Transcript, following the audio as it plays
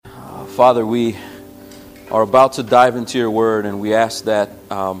Father, we are about to dive into your word, and we ask that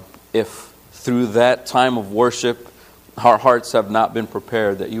if through that time of worship our hearts have not been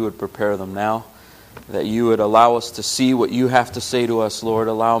prepared, that you would prepare them now, that you would allow us to see what you have to say to us, Lord.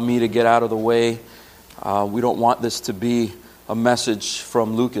 Allow me to get out of the way. We don't want this to be a message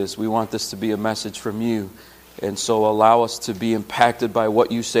from Lucas. We want this to be a message from you. And so allow us to be impacted by what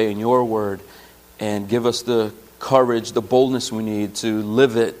you say in your word, and give us the courage, the boldness we need to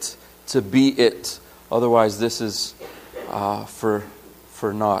live it, to be it. Otherwise, this is for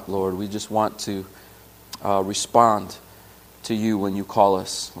naught, Lord. We just want to respond to you when you call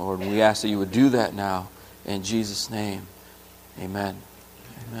us, Lord. We ask that you would do that now. In Jesus' name, amen.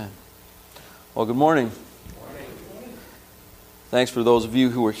 Amen. Well, good morning. Thanks for those of you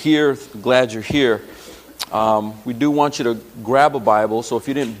who are here. Glad you're here. We do want you to grab a Bible, so if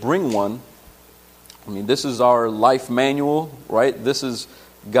you didn't bring one, this is our life manual, right? This is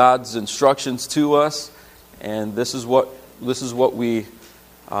God's instructions to us, and this is what we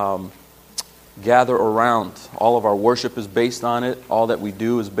gather around. All of our worship is based on it. All that we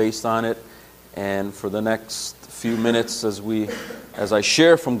do is based on it. And for the next few minutes, as I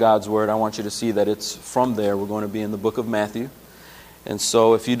share from God's Word, I want you to see that it's from there. We're going to be in the book of Matthew. And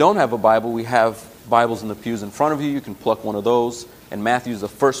so if you don't have a Bible, we have Bibles in the pews in front of you. You can pluck one of those. And Matthew is the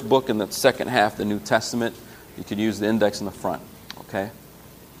first book in the second half of the New Testament. You can use the index in the front. Okay?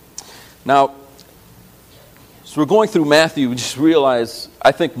 Now, so we're going through Matthew. We just realized,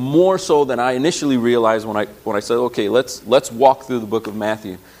 I think more so than I initially realized when I said, okay, let's walk through the book of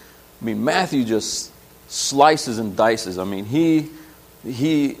Matthew. Matthew just slices and dices.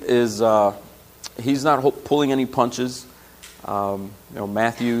 He's not pulling any punches.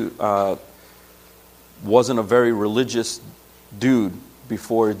 Matthew wasn't a very religious dude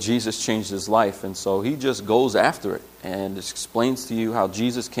before Jesus changed his life, and so he just goes after it and just explains to you how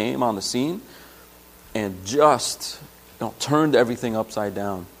Jesus came on the scene and just turned everything upside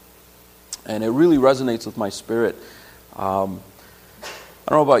down. And it really resonates with my spirit. I don't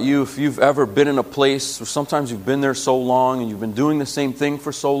know about you, if you've ever been in a place where sometimes you've been there so long and you've been doing the same thing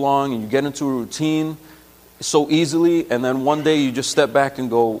for so long and you get into a routine so easily, and then one day you just step back and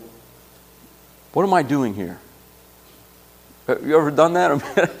go, what am I doing here? Have you ever done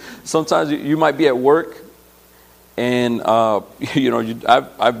that? Sometimes you might be at work, and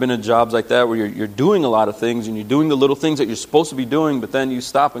I've been in jobs like that where you're doing a lot of things and you're doing the little things that you're supposed to be doing, but then you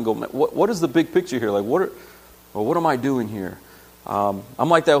stop and go, what is the big picture here? Like, what am I doing here? I'm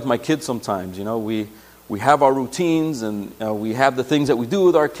like that with my kids sometimes. We have our routines, and we have the things that we do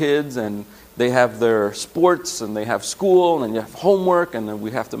with our kids, and they have their sports, and they have school, and then you have homework, and then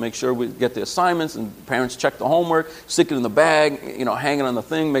we have to make sure we get the assignments, and parents check the homework, stick it in the bag, hang it on the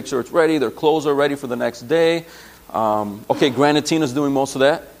thing, make sure it's ready, their clothes are ready for the next day. Okay, granted, Tina's doing most of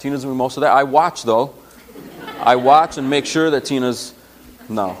that. I watch, though. I watch and make sure that Tina's...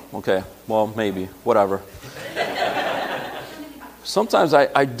 No, okay, well, maybe, whatever. Sometimes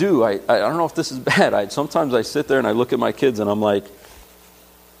I do. I don't know if this is bad. Sometimes I sit there and I look at my kids and I'm like,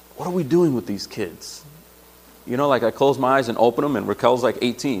 what are we doing with these kids? Like I close my eyes and open them and Raquel's like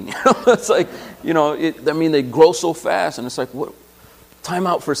 18. It's like, they grow so fast, and it's like, what? Time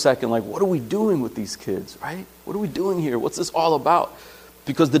out for a second. Like, what are we doing with these kids, right? What are we doing here? What's this all about?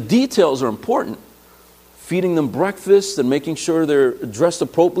 Because the details are important. Feeding them breakfast and making sure they're dressed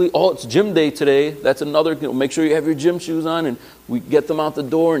appropriately. Oh, it's gym day today. That's another, make sure you have your gym shoes on, and we get them out the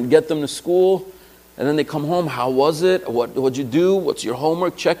door and get them to school. And then they come home. How was it? What'd you do? What's your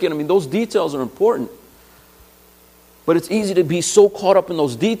homework? Check in. Those details are important. But it's easy to be so caught up in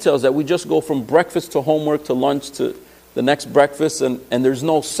those details that we just go from breakfast to homework to lunch to the next breakfast, and there's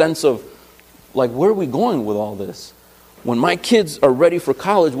no sense of, like, where are we going with all this? When my kids are ready for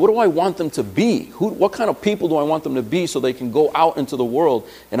college, what do I want them to be? What kind of people do I want them to be so they can go out into the world,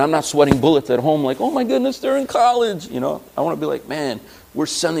 and I'm not sweating bullets at home like, oh my goodness, they're in college. I want to be like, man, we're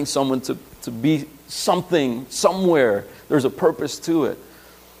sending someone to be something, somewhere. There's a purpose to it.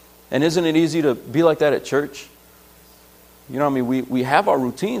 And isn't it easy to be like that at church? We have our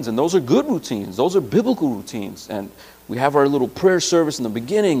routines, and those are good routines. Those are biblical routines. And we have our little prayer service in the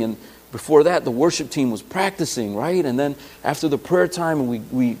beginning, and before that, the worship team was practicing, right? And then after the prayer time,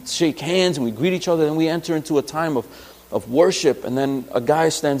 we shake hands and we greet each other, and we enter into a time of worship. And then a guy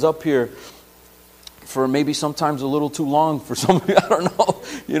stands up here for maybe sometimes a little too long for somebody, I don't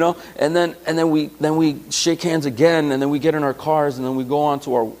know, And then we shake hands again, and then we get in our cars, and then we go on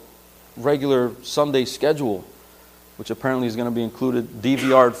to our regular Sunday schedule, which apparently is going to be included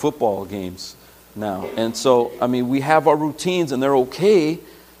DVR'd football games now. And so, we have our routines, and they're okay.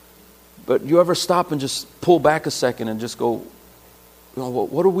 But you ever stop and just pull back a second and just go,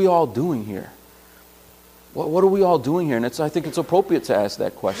 what are we all doing here? What are we all doing here? And I think it's appropriate to ask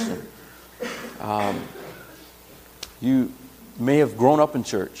that question. You may have grown up in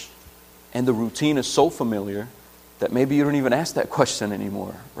church, and the routine is so familiar that maybe you don't even ask that question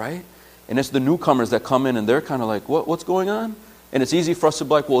anymore, right? And it's the newcomers that come in and they're kind of like, what's going on? And it's easy for us to be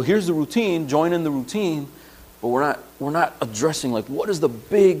like, well, here's the routine, join in the routine, but we're not addressing like, what is the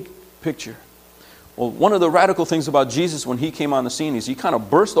big picture? Well, one of the radical things about Jesus when he came on the scene is he kind of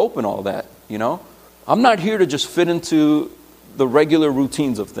burst open all that, you know? I'm not here to just fit into the regular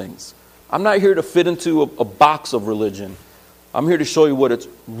routines of things. I'm not here to fit into a box of religion. I'm here to show you what it's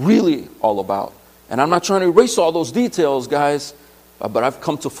really all about. And I'm not trying to erase all those details, guys, but I've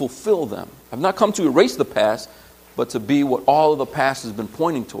come to fulfill them. I've not come to erase the past, but to be what all of the past has been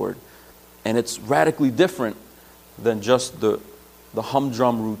pointing toward. And it's radically different than just the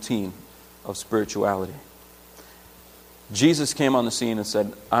humdrum routine of spirituality. Jesus came on the scene and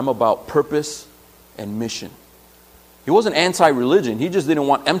said, I'm about purpose and mission. He wasn't anti-religion. He just didn't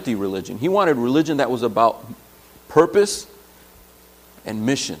want empty religion. He wanted religion that was about purpose and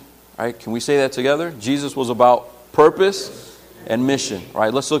mission. Right? Can we say that together? Jesus was about purpose and mission. All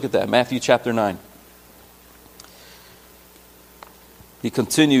right, let's look at that. Matthew chapter 9. He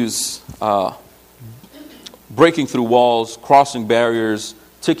continues breaking through walls, crossing barriers,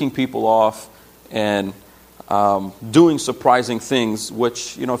 ticking people off, and doing surprising things,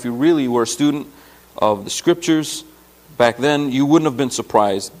 which, if you really were a student of the scriptures back then, you wouldn't have been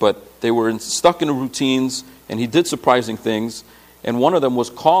surprised, but they were stuck in the routines, and he did surprising things, and one of them was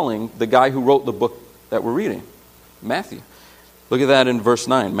calling the guy who wrote the book that we're reading, Matthew. Look at that in verse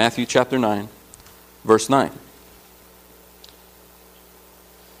 9, Matthew chapter 9, verse 9.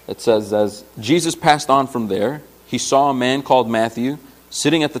 It says, as Jesus passed on from there, he saw a man called Matthew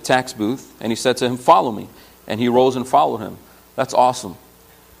sitting at the tax booth, and he said to him, follow me. And he rose and followed him. That's awesome.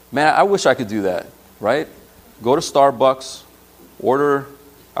 Man, I wish I could do that, right? Go to Starbucks, order,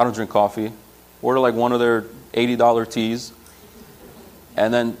 I don't drink coffee, order like one of their $80 teas,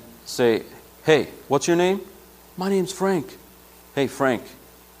 and then say, hey, what's your name? My name's Frank. Hey, Frank,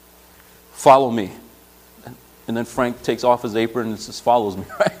 follow me. And then Frank takes off his apron and just follows me,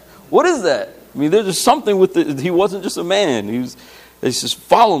 right? What is that? I mean, there's just something with it. He wasn't just a man. He says,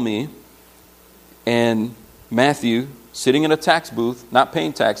 follow me. And Matthew, sitting in a tax booth, not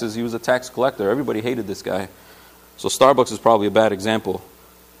paying taxes, he was a tax collector. Everybody hated this guy. So Starbucks is probably a bad example.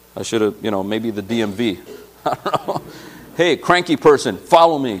 I should have, maybe the DMV. I don't know. Hey, cranky person,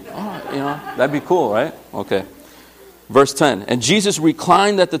 follow me. Oh, that'd be cool, right? Okay. Verse 10. And Jesus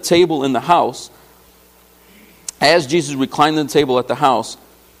reclined at the table in the house. As Jesus reclined at the table at the house,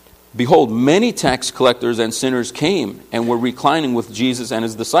 behold, many tax collectors and sinners came and were reclining with Jesus and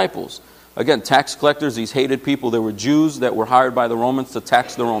his disciples. Again, tax collectors, these hated people, they were Jews that were hired by the Romans to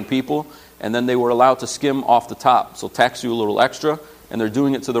tax their own people, and then they were allowed to skim off the top. So tax you a little extra, and they're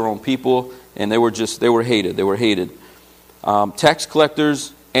doing it to their own people, and they were hated. They were hated. Tax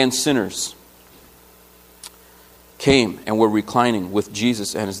collectors and sinners came and were reclining with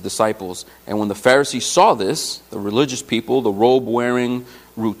Jesus and his disciples. And when the Pharisees saw this, the religious people, the robe-wearing,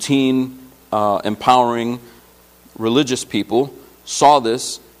 routine, empowering religious people, saw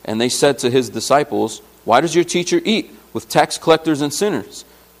this, and they said to his disciples, why does your teacher eat with tax collectors and sinners?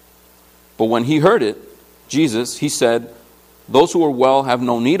 But when he heard it, Jesus, he said, those who are well have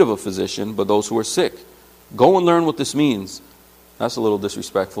no need of a physician, but those who are sick. Go and learn what this means. That's a little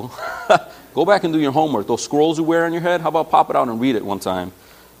disrespectful. Go back and do your homework. Those scrolls you wear on your head, how about pop it out and read it one time?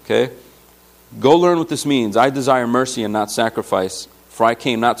 Okay? Go learn what this means. I desire mercy and not sacrifice, for I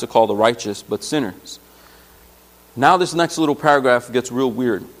came not to call the righteous, but sinners. Now this next little paragraph gets real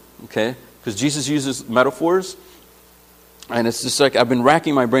weird, okay? Because Jesus uses metaphors, and it's just like I've been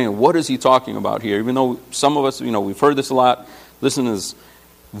racking my brain. What is he talking about here? Even though some of us, we've heard this a lot. Listen to this.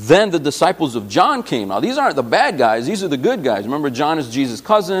 Then the disciples of John came. Now, these aren't the bad guys. These are the good guys. Remember, John is Jesus'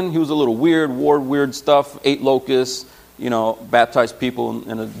 cousin. He was a little weird, wore weird stuff, ate locusts, baptized people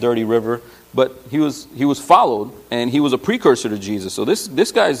in a dirty river. But he was followed, and he was a precursor to Jesus. So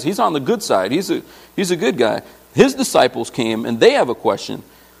this guy's, he's on the good side. He's a good guy. His disciples came, and they have a question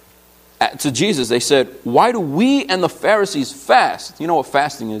to Jesus. They said, why do we and the Pharisees fast? You know what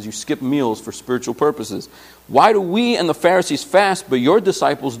fasting is? You skip meals for spiritual purposes. Why do we and the Pharisees fast, but your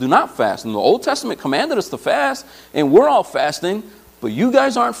disciples do not fast? And the Old Testament commanded us to fast, and we're all fasting, but you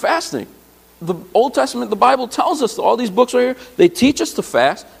guys aren't fasting. The Old Testament, the Bible tells us, all these books right here, they teach us to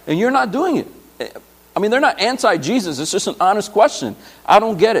fast, and you're not doing it. I mean, they're not anti-Jesus. It's just an honest question. I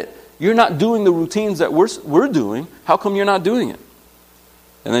don't get it. You're not doing the routines that we're doing. How come you're not doing it?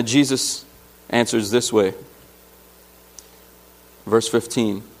 And then Jesus answers this way. Verse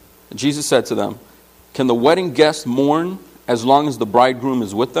 15. Jesus said to them, "Can the wedding guests mourn as long as the bridegroom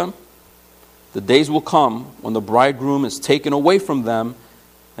is with them? The days will come when the bridegroom is taken away from them,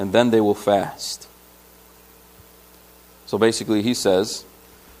 and then they will fast." So basically he says,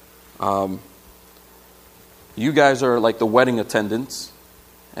 you guys are like the wedding attendants,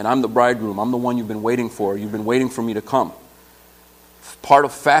 and I'm the bridegroom. I'm the one you've been waiting for. You've been waiting for me to come. Part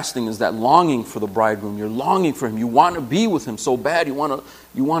of fasting is that longing for the bridegroom. You're longing for him. You want to be with him so bad. You want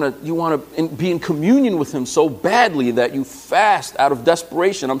to be in communion with him so badly that you fast out of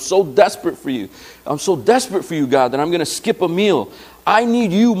desperation. I'm so desperate for you. I'm so desperate for you, God, that I'm going to skip a meal. I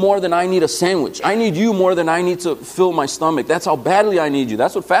need you more than I need a sandwich. I need you more than I need to fill my stomach. That's how badly I need you.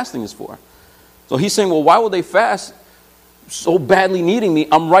 That's what fasting is for. So he's saying, well, why would they fast so badly needing me?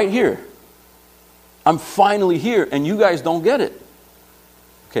 I'm right here. I'm finally here, and you guys don't get it.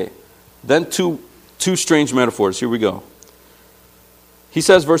 Okay, then two strange metaphors. Here we go. He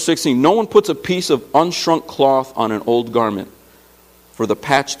says, verse 16, "No one puts a piece of unshrunk cloth on an old garment, for the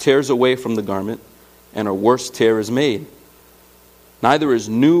patch tears away from the garment, and a worse tear is made. Neither is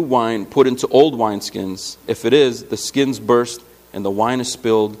new wine put into old wineskins. If it is, the skins burst, and the wine is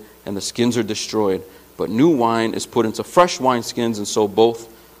spilled, and the skins are destroyed. But new wine is put into fresh wineskins, and so both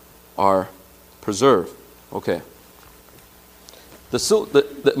are preserved." Okay.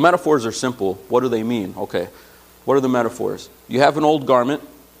 The metaphors are simple. What do they mean? Okay. What are the metaphors? You have an old garment.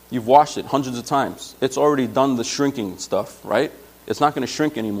 You've washed it hundreds of times. It's already done the shrinking stuff, right? It's not going to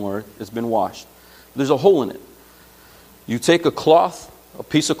shrink anymore. It's been washed. There's a hole in it. You take a cloth, a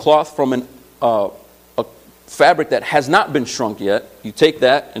piece of cloth from a fabric that has not been shrunk yet. You take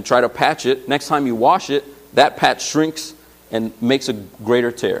that and try to patch it. Next time you wash it, that patch shrinks and makes a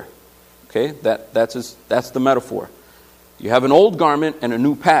greater tear. Okay? That's the metaphor. You have an old garment and a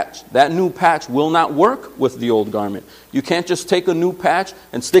new patch. That new patch will not work with the old garment. You can't just take a new patch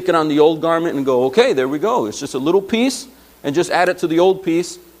and stick it on the old garment and go, okay, there we go. It's just a little piece, and just add it to the old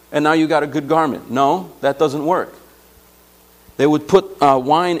piece, and now you got a good garment. No, that doesn't work. They would put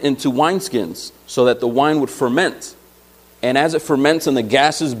wine into wineskins so that the wine would ferment. And as it ferments and the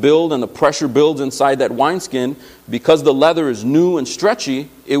gases build and the pressure builds inside that wineskin, because the leather is new and stretchy,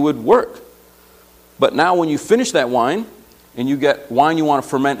 it would work. But now when you finish that wine, and you get wine you want to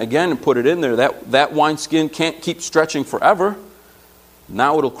ferment again and put it in there, that wineskin can't keep stretching forever.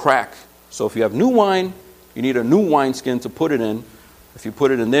 Now it'll crack. So if you have new wine, you need a new wineskin to put it in. If you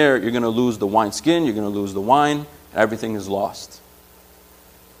put it in there, you're going to lose the wineskin, you're going to lose the wine, and everything is lost.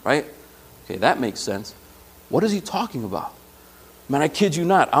 Right? Okay, that makes sense. What is he talking about? Man, I kid you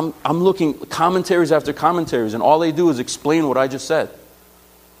not. I'm looking commentaries after commentaries, and all they do is explain what I just said.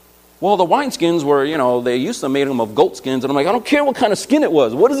 Well, the wineskins were, they used to make them of goat skins. And I'm like, I don't care what kind of skin it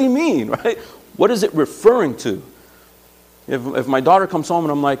was. What does he mean, right? What is it referring to? If my daughter comes home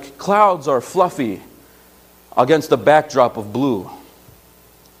and I'm like, clouds are fluffy against the backdrop of blue.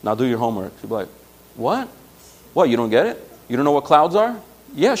 Now do your homework. She'll be like, what? What, you don't get it? You don't know what clouds are?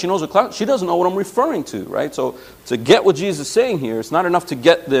 Yeah, she knows what clouds. She doesn't know what I'm referring to, right? So to get what Jesus is saying here, it's not enough to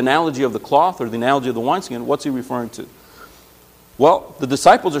get the analogy of the cloth or the analogy of the wineskin. What's he referring to? Well, the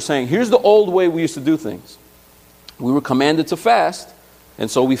disciples are saying, here's the old way we used to do things. We were commanded to fast, and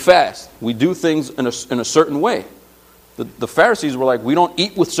so we fast. We do things in a certain way. The Pharisees were like, we don't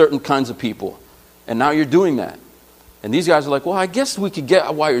eat with certain kinds of people, and now you're doing that. And these guys are like, well, I guess we could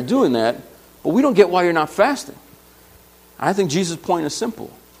get why you're doing that, but we don't get why you're not fasting. I think Jesus' point is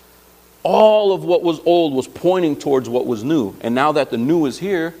simple. All of what was old was pointing towards what was new, and now that the new is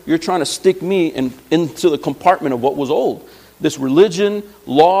here, you're trying to stick me into the compartment of what was old. This religion,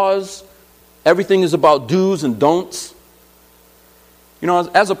 laws, everything is about do's and don'ts.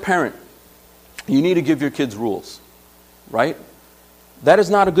 As a parent, you need to give your kids rules, right? That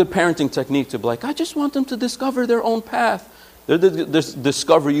is not a good parenting technique to be like, I just want them to discover their own path. They're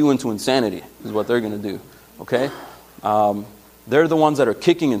discover you into insanity is what they're going to do, okay? They're the ones that are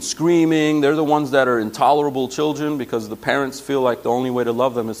kicking and screaming. They're the ones that are intolerable children because the parents feel like the only way to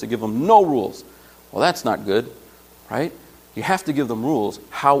love them is to give them no rules. Well, that's not good, right? You have to give them rules.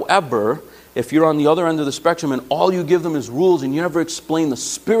 However, if you're on the other end of the spectrum and all you give them is rules and you never explain the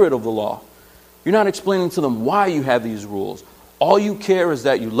spirit of the law, you're not explaining to them why you have these rules. All you care is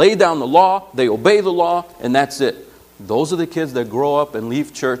that you lay down the law, they obey the law, and that's it. Those are the kids that grow up and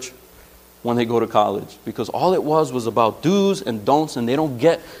leave church when they go to college, because all it was about do's and don'ts, and they don't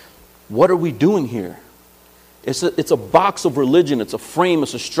get, what are we doing here? It's a box of religion, it's a frame,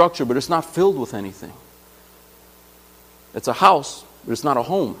 it's a structure, but it's not filled with anything. It's a house, but it's not a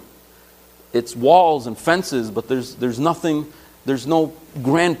home. It's walls and fences, but there's nothing, there's no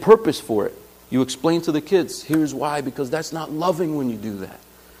grand purpose for it. You explain to the kids, here's why, because that's not loving when you do that.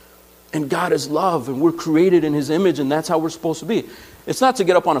 And God is love, and we're created in His image, and that's how we're supposed to be. It's not to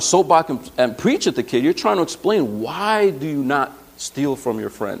get up on a soapbox and preach at the kid. You're trying to explain, why do you not steal from your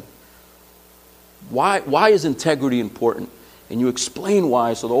friend? Why is integrity important? And you explain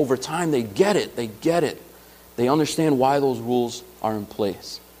why, so that over time they get it. They get it. They understand why those rules are in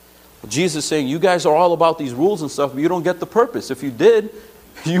place. Jesus is saying, you guys are all about these rules and stuff, but you don't get the purpose. If you did,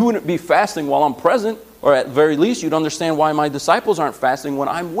 you wouldn't be fasting while I'm present, or at very least, you'd understand why my disciples aren't fasting when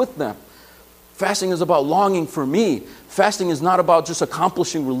I'm with them. Fasting is about longing for me. Fasting is not about just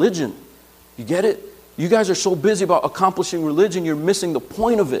accomplishing religion. You get it? You guys are so busy about accomplishing religion, you're missing the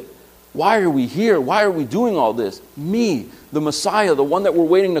point of it. Why are we here? Why are we doing all this? Me, the Messiah, the one that we're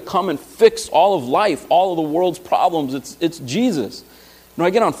waiting to come and fix all of life, all of the world's problems. It's Jesus. You know, I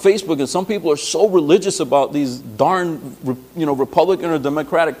get on Facebook and some people are so religious about these darn, Republican or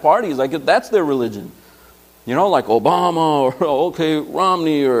Democratic parties. Like that's their religion. You know, like Obama or okay,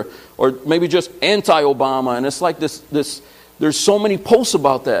 Romney or maybe just anti-Obama. And it's like this. There's so many posts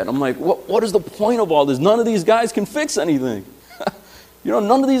about that. I'm like, what is the point of all this? None of these guys can fix anything.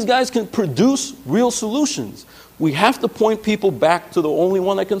 None of these guys can produce real solutions. We have to point people back to the only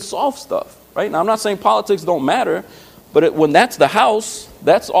one that can solve stuff, right? Now, I'm not saying politics don't matter, but when that's the house,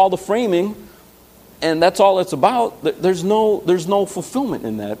 that's all the framing, and that's all it's about, there's no fulfillment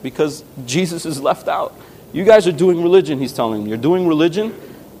in that because Jesus is left out. You guys are doing religion, he's telling me. You're doing religion,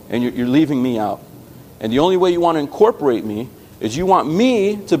 and you're leaving me out. And the only way you want to incorporate me is you want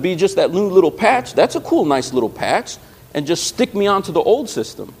me to be just that new little patch. That's a cool, nice little patch. And just stick me onto the old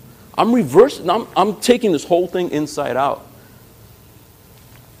system. I'm reversing. I'm taking this whole thing inside out.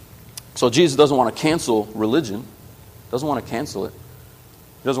 So Jesus doesn't want to cancel religion. Doesn't want to cancel it.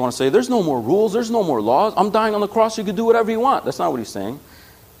 He doesn't want to say, there's no more rules. There's no more laws. I'm dying on the cross. You can do whatever you want. That's not what he's saying.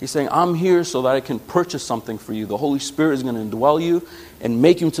 He's saying, I'm here so that I can purchase something for you. The Holy Spirit is going to indwell you and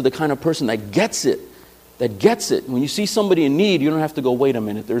make you into the kind of person that gets it. That gets it. When you see somebody in need, you don't have to go, wait a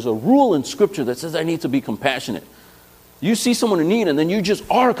minute. There's a rule in Scripture that says I need to be compassionate. You see someone in need and then you just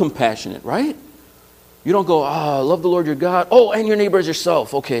are compassionate, right? You don't go, love the Lord your God. Oh, and your neighbor as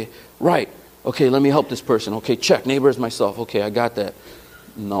yourself. Okay, right. Okay, let me help this person. Okay, check. Neighbor as myself. Okay, I got that.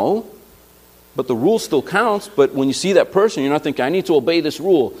 No. But the rule still counts. But when you see that person, you're not thinking, I need to obey this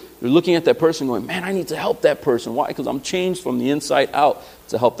rule. You're looking at that person going, man, I need to help that person. Why? Because I'm changed from the inside out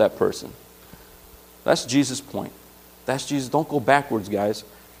to help that person. That's Jesus' point. That's Jesus. Don't go backwards, guys.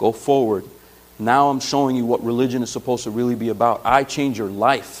 Go forward. Now I'm showing you what religion is supposed to really be about. I change your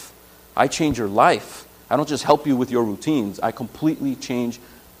life. I change your life. I don't just help you with your routines. I completely change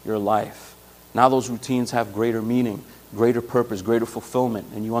your life. Now those routines have greater meaning, greater purpose, greater fulfillment.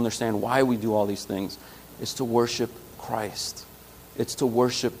 And you understand why we do all these things. It's to worship Christ. It's to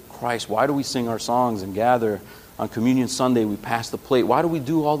worship Christ. Why do we sing our songs and gather on Communion Sunday? We pass the plate. Why do we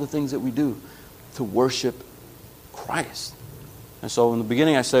do all the things that we do? To worship Christ. And so in the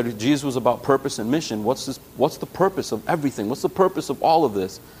beginning I said Jesus was about purpose and mission. What's the purpose of everything? What's the purpose of all of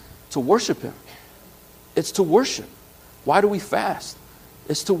this? To worship Him. It's to worship. Why do we fast?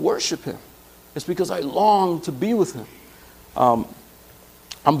 It's to worship Him. It's because I long to be with Him.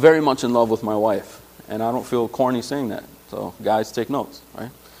 I'm very much in love with my wife. And I don't feel corny saying that. So guys, take notes,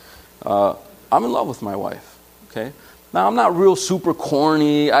 right? I'm in love with my wife. Okay? Now, I'm not real super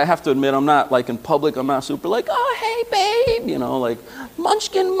corny. I have to admit, I'm not like in public, I'm not super like, oh, hey, babe, like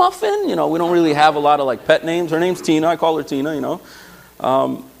Munchkin Muffin. We don't really have a lot of like pet names. Her name's Tina. I call her Tina,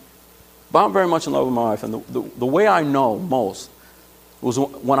 But I'm very much in love with my wife. And the way I know most was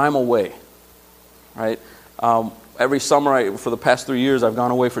when I'm away, right? Every summer, for the past 3 years, I've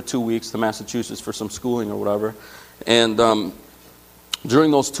gone away for 2 weeks to Massachusetts for some schooling or whatever. And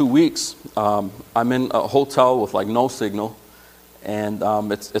during those 2 weeks, I'm in a hotel with like no signal, and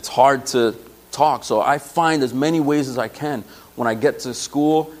it's hard to talk. So I find as many ways as I can. When I get to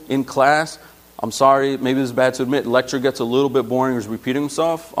school, in class, I'm sorry, maybe this is bad to admit, lecture gets a little bit boring, is repeating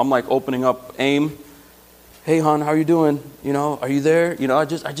himself. I'm like opening up AIM. Hey, hon, how are you doing? Are you there? I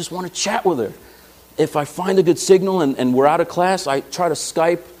just want to chat with her. If I find a good signal and we're out of class, I try to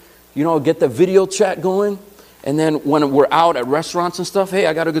Skype, get the video chat going. And then when we're out at restaurants and stuff, hey,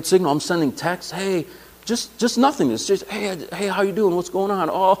 I got a good signal. I'm sending texts. Hey, just nothing. It's just, hey, how you doing? What's going on?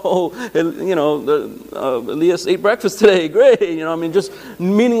 Oh, Elias ate breakfast today. Great. Just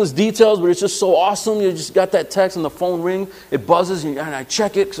meaningless details, but it's just so awesome. You just got that text and the phone ring. It buzzes and I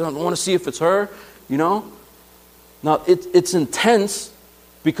check it because I want to see if it's her, Now, it's intense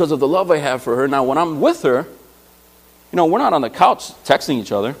because of the love I have for her. Now, when I'm with her, we're not on the couch texting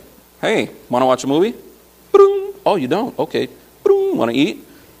each other. Hey, want to watch a movie? Oh, you don't? Okay. Want to eat?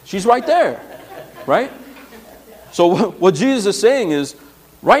 She's right there. right? So what Jesus is saying is,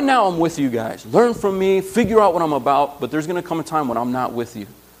 right now I'm with you guys. Learn from me, figure out what I'm about, but there's going to come a time when I'm not with you.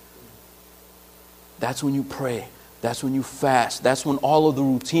 That's when you pray. That's when you fast. That's when all of the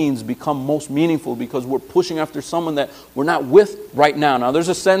routines become most meaningful, because we're pushing after someone that we're not with right now. Now, there's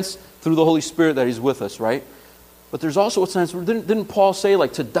a sense through the Holy Spirit that He's with us, right? But there's also a sense, didn't Paul say,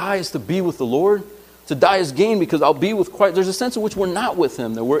 like, to die is to be with the Lord? To die is gain because I'll be with Christ. There's a sense in which we're not with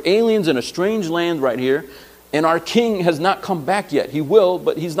Him, that we're aliens in a strange land right here, and our King has not come back yet. He will,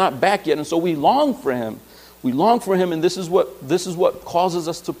 but He's not back yet, and so we long for Him. We long for Him, and this is what causes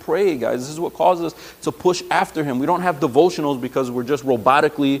us to pray, guys. This is what causes us to push after Him. We don't have devotionals because we're just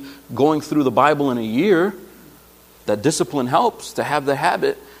robotically going through the Bible in a year. That discipline helps to have the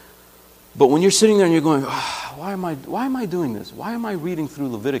habit. But when you're sitting there and you're going, why am I doing this? Why am I reading through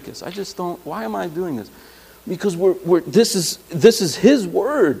Leviticus? Why am I doing this? Because this is His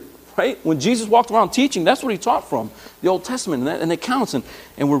Word. Right? When Jesus walked around teaching, that's what He taught from, the Old Testament, and it counts. And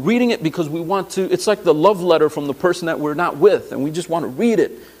we're reading it because we want to, it's like the love letter from the person that we're not with, and we just want to read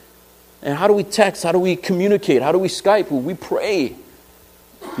it. And how do we text? How do we communicate? How do we Skype? Well, we pray.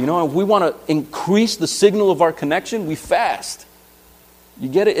 You know, if we want to increase the signal of our connection, we fast. You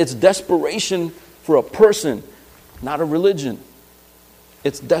get it? It's desperation for a person, not a religion.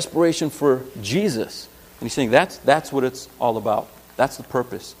 It's desperation for Jesus. And He's saying that's what it's all about. That's the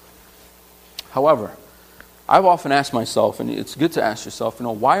purpose. However, I've often asked myself, and it's good to ask yourself,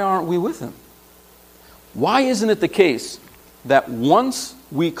 why aren't we with Him? Why isn't it the case that once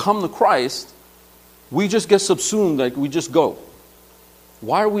we come to Christ, we just get subsumed, like we just go?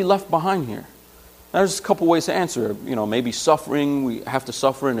 Why are we left behind here? There's a couple ways to answer. Maybe suffering, we have to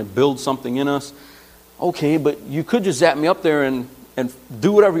suffer and it builds something in us. Okay, but you could just zap me up there and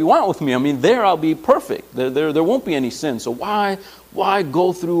do whatever you want with me. I mean, there I'll be perfect. There won't be any sin. So why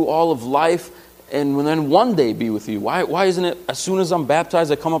go through all of life and then one day be with you? Why isn't it as soon as I'm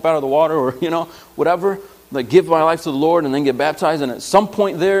baptized, I come up out of the water, or, whatever, like give my life to the Lord and then get baptized, and at some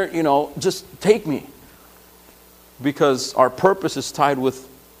point there, just take me. Because our purpose is tied with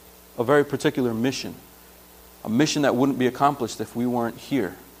a very particular mission. A mission that wouldn't be accomplished if we weren't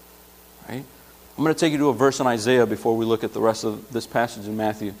here. Right? I'm going to take you to a verse in Isaiah before we look at the rest of this passage in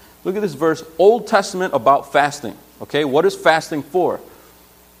Matthew. Look at this verse, Old Testament, about fasting. Okay, what is fasting for?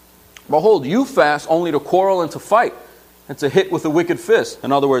 Behold, you fast only to quarrel and to fight and to hit with a wicked fist.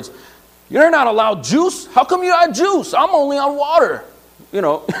 In other words, you're not allowed juice? How come you got juice? I'm only on water.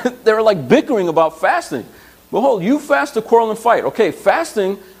 They're like bickering about fasting. Behold, you fast to quarrel and fight. Okay,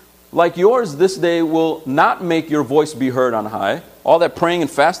 fasting like yours this day will not make your voice be heard on high. All that praying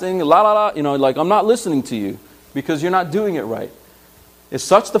and fasting, like I'm not listening to you because you're not doing it right. Is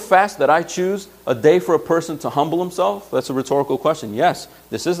such the fast that I choose a day for a person to humble himself? That's a rhetorical question. Yes,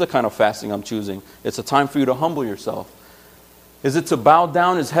 this is the kind of fasting I'm choosing. It's a time for you to humble yourself. Is it to bow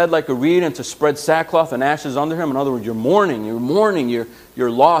down his head like a reed and to spread sackcloth and ashes under him? In other words, you're mourning,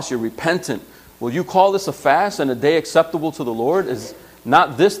 you're lost, you're repentant. Will you call this a fast and a day acceptable to the Lord? Is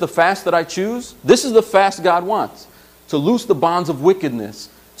not this the fast that I choose? This is the fast God wants. To loose the bonds of wickedness,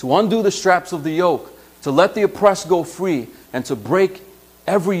 to undo the straps of the yoke, to let the oppressed go free, and to break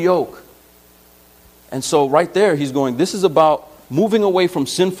every yoke. And so right there, He's going, this is about moving away from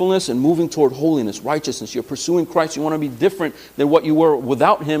sinfulness and moving toward holiness, righteousness. You're pursuing Christ. You want to be different than what you were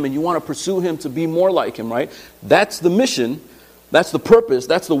without Him, and you want to pursue Him to be more like Him, right? That's the mission. That's the purpose.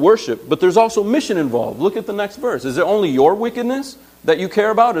 That's the worship. But there's also mission involved. Look at the next verse. Is it only your wickedness that you care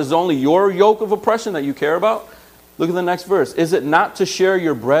about? Is it only your yoke of oppression that you care about? Look at the next verse. Is it not to share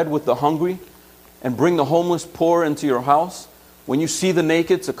your bread with the hungry and bring the homeless poor into your house? When you see the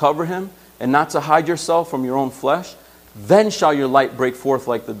naked, to cover him, and not to hide yourself from your own flesh? Then shall your light break forth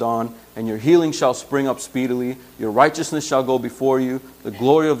like the dawn, and your healing shall spring up speedily. Your righteousness shall go before you. The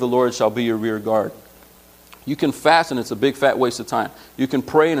glory of the Lord shall be your rear guard. You can fast and it's a big fat waste of time. You can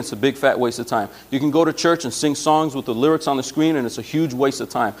pray and it's a big fat waste of time. You can go to church and sing songs with the lyrics on the screen and it's a huge waste of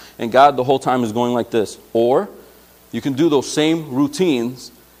time. And God the whole time is going like this. Or you can do those same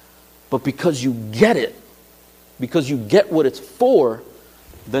routines, but because you get it, because you get what it's for,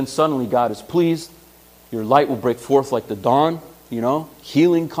 then suddenly God is pleased. Your light will break forth like the dawn.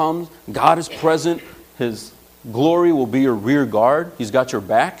 Healing comes. God is present. His glory will be your rear guard. He's got your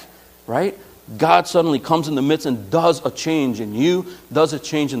back, right? God suddenly comes in the midst and does a change in you, does a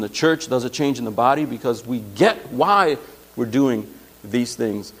change in the church, does a change in the body, because we get why we're doing these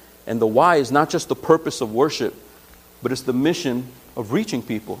things. And the why is not just the purpose of worship, but it's the mission of reaching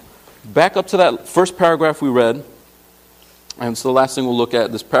people. Back up to that first paragraph we read, and it's the last thing we'll look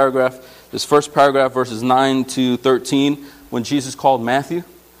at, this first paragraph, verses 9 to 13, when Jesus called Matthew.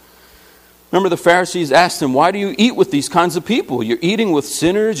 Remember, the Pharisees asked him, why do you eat with these kinds of people? You're eating with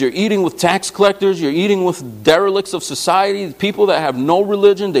sinners, you're eating with tax collectors, you're eating with derelicts of society, people that have no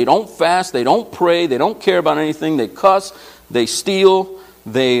religion, they don't fast, they don't pray, they don't care about anything, they cuss, they steal,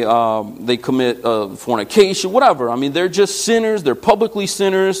 they commit fornication, whatever. I mean, they're just sinners, they're publicly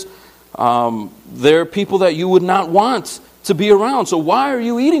sinners, they're people that you would not want to be around. So why are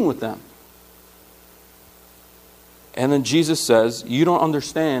you eating with them? And then Jesus says, you don't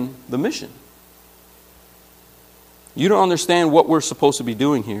understand the mission. You don't understand what we're supposed to be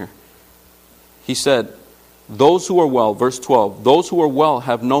doing here. He said, those who are well, verse 12, those who are well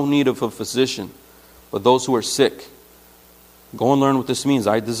have no need of a physician, but those who are sick. Go and learn what this means.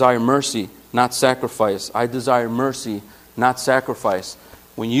 I desire mercy, not sacrifice. I desire mercy, not sacrifice.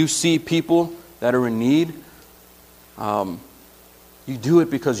 When you see people that are in need, you do it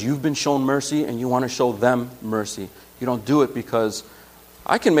because you've been shown mercy and you want to show them mercy. You don't do it because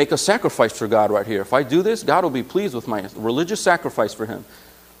I can make a sacrifice for God right here. If I do this, God will be pleased with my religious sacrifice for Him.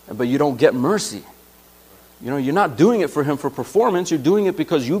 But you don't get mercy. You're not doing it for Him for performance. You're doing it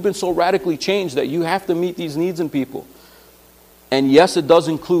because you've been so radically changed that you have to meet these needs in people. And yes, it does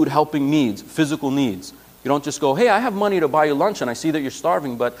include helping needs, physical needs. You don't just go, hey, I have money to buy you lunch and I see that you're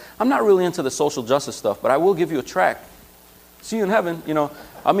starving, but I'm not really into the social justice stuff, but I will give you a tract. See you in heaven.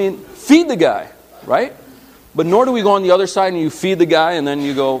 Feed the guy, right? But nor do we go on the other side and you feed the guy and then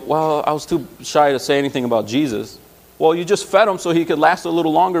you go, well, I was too shy to say anything about Jesus. Well, you just fed him so he could last a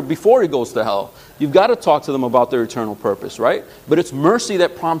little longer before he goes to hell. You've got to talk to them about their eternal purpose, right? But it's mercy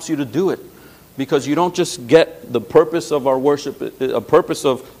that prompts you to do it. Because you don't just get the purpose of our worship, a purpose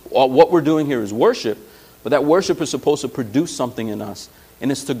of what we're doing here is worship, but that worship is supposed to produce something in us.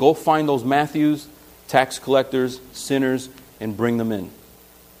 And it's to go find those Matthews, tax collectors, sinners, and bring them in.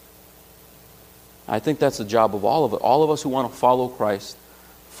 I think that's the job of all of it. All of us who want to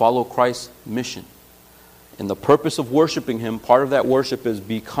follow Christ's mission. And the purpose of worshiping Him, part of that worship is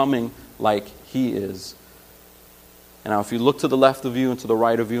becoming like He is. And now if you look to the left of you and to the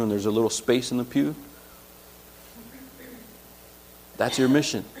right of you and there's a little space in the pew, that's your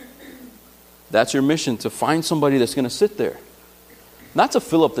mission. That's your mission, to find somebody that's going to sit there. Not to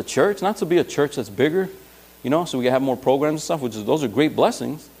fill up the church, not to be a church that's bigger, so we can have more programs and stuff, those are great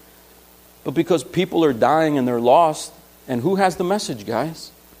blessings. But because people are dying and they're lost, and who has the message,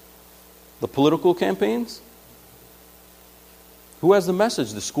 guys? The political campaigns? Who has the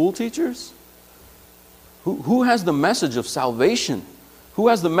message? The school teachers? Who has the message of salvation? Who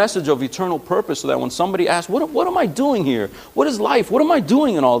has the message of eternal purpose so that when somebody asks, what am I doing here? What is life? What am I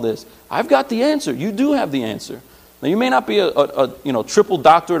doing in all this? I've got the answer. You do have the answer. Now, you may not be a triple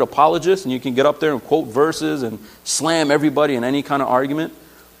doctorate apologist and you can get up there and quote verses and slam everybody in any kind of argument.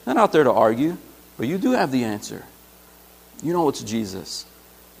 Not out there to argue, but you do have the answer. You know it's Jesus.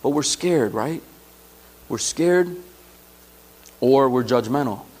 But we're scared, right? We're scared or we're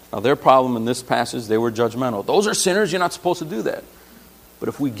judgmental. Now, their problem in this passage, they were judgmental. Those are sinners. You're not supposed to do that. But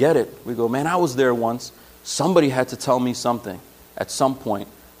if we get it, we go, man, I was there once. Somebody had to tell me something at some point,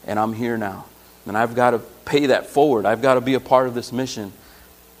 and I'm here now. And I've got to pay that forward. I've got to be a part of this mission.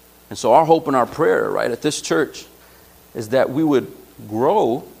 And so our hope and our prayer, right, at this church is that we would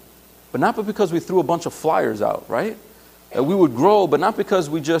grow, but not because we threw a bunch of flyers out, right? That we would grow, but not because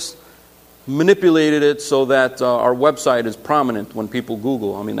we just manipulated it so that our website is prominent when people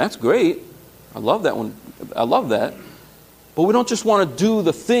Google. I mean, that's great. I love that one. I love that. But we don't just want to do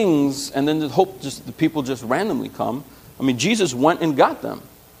the things and then just hope just the people just randomly come. I mean, Jesus went and got them.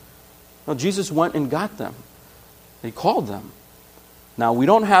 No, Jesus went and got them. He called them. Now, we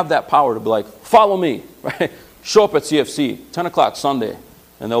don't have that power to be like, follow me, right? Show up at CFC, 10 o'clock Sunday,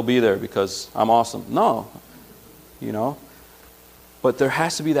 and they'll be there because I'm awesome. No, But there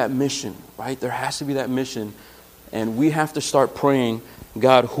has to be that mission, right? There has to be that mission. And we have to start praying,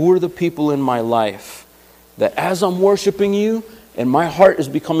 God, who are the people in my life that as I'm worshiping you, and my heart is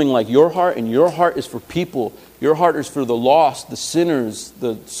becoming like your heart, and your heart is for people. Your heart is for the lost, the sinners,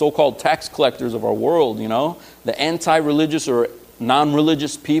 the so-called tax collectors of our world, the anti-religious or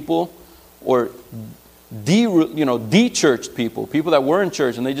non-religious people, or de-churched people that were in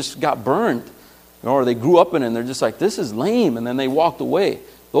church and they just got burned. Or they grew up in it and they're just like, this is lame. And then they walked away.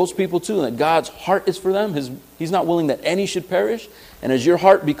 Those people too, and that God's heart is for them. He's not willing that any should perish. And as your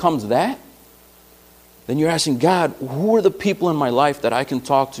heart becomes that, then you're asking God, who are the people in my life that I can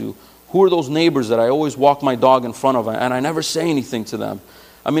talk to? Who are those neighbors that I always walk my dog in front of and I never say anything to them?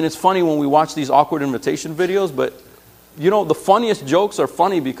 I mean, it's funny when we watch these awkward invitation videos, but the funniest jokes are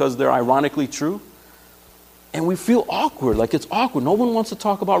funny because they're ironically true. And we feel awkward, like it's awkward. No one wants to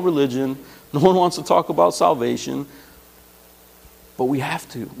talk about religion. No one wants to talk about salvation. But we have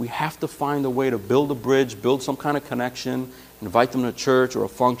to. We have to find a way to build a bridge, build some kind of connection, invite them to church or a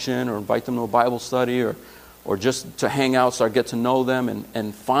function, or invite them to a Bible study, or just to hang out, start get to know them,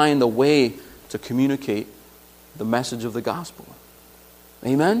 and find a way to communicate the message of the gospel.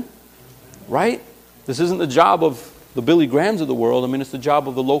 Amen? Right? This isn't the job of the Billy Grahams of the world. I mean, it's the job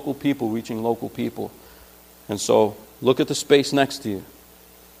of the local people reaching local people. And so, look at the space next to you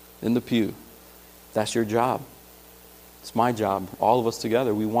in the pew. That's your job. It's my job. All of us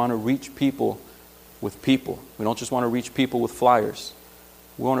together, we want to reach people with people. We don't just want to reach people with flyers.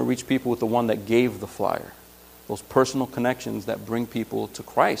 We want to reach people with the one that gave the flyer. Those personal connections that bring people to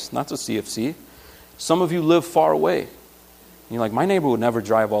Christ, not to CFC. Some of you live far away. You're like, my neighbor would never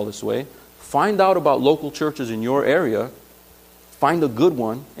drive all this way. Find out about local churches in your area. Find a good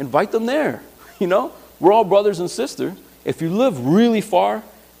one. Invite them there. You know, we're all brothers and sisters. If you live really far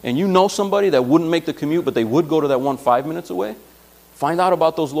and you know somebody that wouldn't make the commute, but they would go to that one 5 minutes away, find out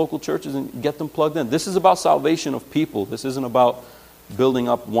about those local churches and get them plugged in. This is about salvation of people. This isn't about building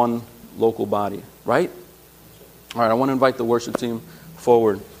up one local body, right? All right, I want to invite the worship team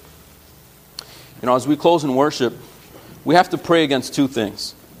forward. You know, as we close in worship, we have to pray against two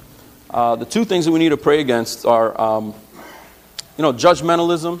things. The two things that we need to pray against are,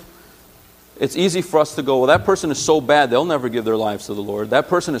 judgmentalism. It's easy for us to go, well, that person is so bad, they'll never give their lives to the Lord. That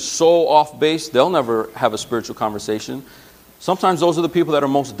person is so off base, they'll never have a spiritual conversation. Sometimes those are the people that are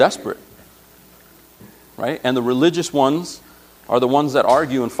most desperate, right? And the religious ones are the ones that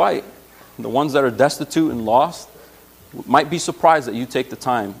argue and fight. The ones that are destitute and lost might be surprised that you take the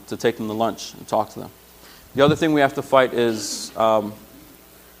time to take them to lunch and talk to them. The other thing we have to fight is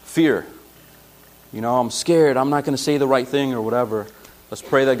fear. You know, I'm scared, I'm not going to say the right thing or whatever. Let's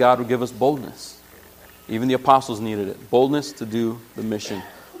pray that God would give us boldness. Even the apostles needed it. Boldness to do the mission.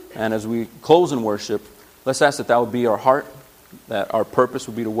 And as we close in worship, let's ask that that would be our heart, that our purpose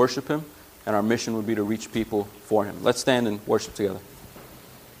would be to worship Him, and our mission would be to reach people for Him. Let's stand and worship together.